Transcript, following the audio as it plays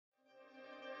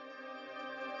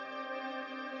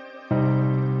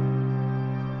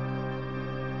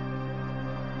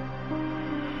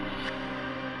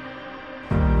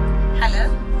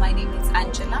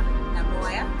Angela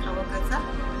Namoya Kawagaza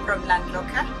from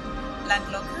Landlocker.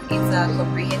 Landlocker is a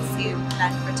comprehensive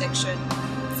land protection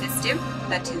system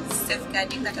that is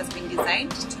safeguarding, that has been designed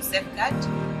to safeguard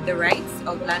the rights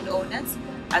of landowners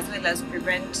as well as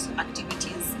prevent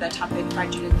activities that happen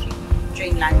fraudulently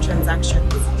during land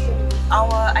transactions.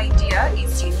 Our idea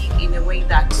is unique in a way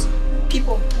that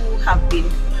people who have been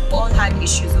all had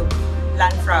issues of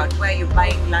land fraud where you're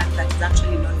buying land that is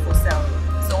actually not for sale.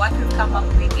 So what we've come up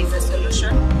with is a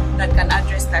solution that can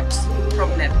address that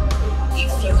problem.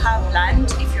 If you have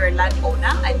land, if you're a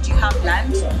landowner and you have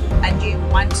land and you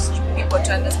want people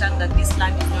to understand that this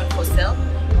land is not for sale,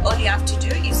 all you have to do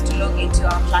is to log into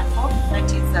our platform,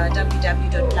 that is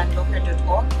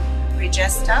www.landlocker.org,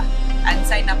 register and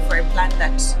sign up for a plan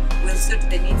that will suit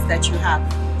the needs that you have.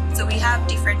 So we have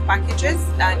different packages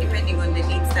depending on the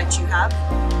needs that you have,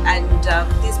 and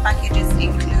these packages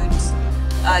include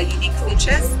unique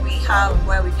features. We have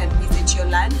where we can visit your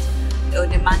land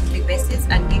on a monthly basis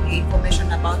and give you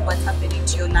information about what's happening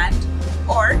to your land,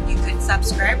 or you could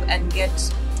subscribe and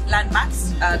get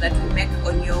landmarks that we make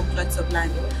on your plots of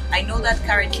land. I know that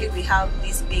currently we have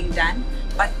this being done,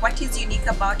 but what is unique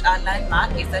about our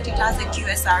landmark is that it has a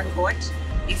QSR code.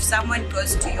 If someone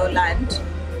goes to your land,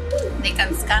 they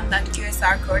can scan that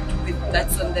QSR code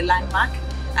that's on the landmark,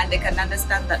 and they can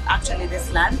understand that actually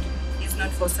this land is not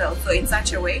for sale. So in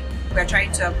such a way, we are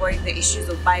trying to avoid the issues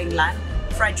of buying land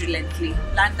fraudulently,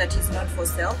 land that is not for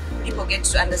sale. People get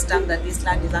to understand that this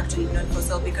land is actually not for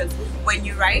sale, because when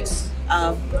you write,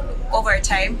 over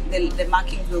time the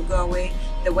markings will go away,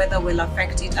 the weather will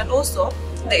affect it, and also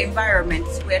the environment.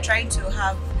 We are trying to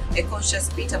have a conscious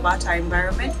bit about our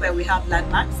environment where we have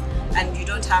landmarks, and you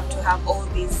don't have to have all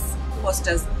these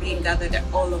posters being gathered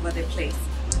all over the place.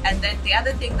 And then the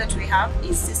other thing that we have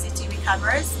is CCTV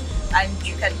cameras, and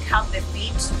you can have the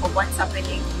feed of what's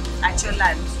happening at your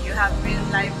land. You have real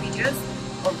live videos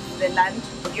of the land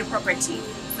of your property.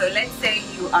 So let's say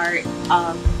you are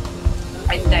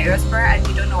in diaspora and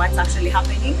you don't know what's actually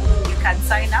happening, you can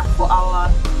sign up for our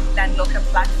Landlocker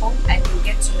platform and you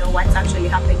get to know what's actually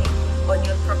happening on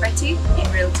your property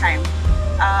in real time.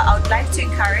 I would like to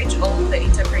encourage all the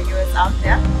entrepreneurs out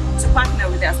there to partner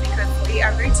with us, because we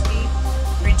are going to be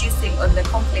reducing on the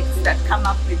conflicts that come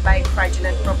up with buying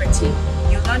fraudulent property.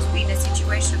 You'll not be in a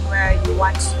situation where you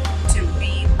want to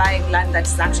be buying land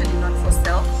that's actually not for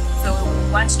sale. So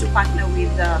we want to partner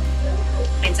with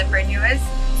entrepreneurs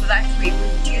so that we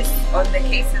reduce on the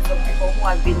cases of people who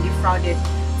have been defrauded.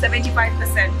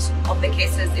 75% of the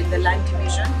cases in the land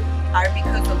division are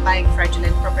because of buying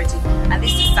fraudulent property, and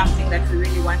this is something that we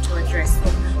really want to address.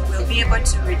 So we'll be able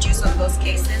to reduce on those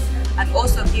cases and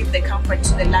also give the comfort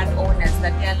to the landowners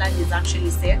that their land is actually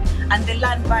safe, and the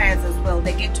land buyers as well.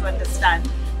 They get to understand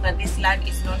that this land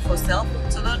is not for sale,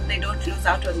 so that they don't lose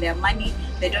out on their money,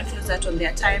 they don't lose out on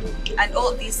their time, and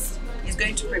all this is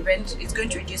going to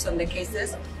reduce on the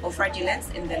cases of fraudulence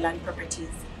in the land properties.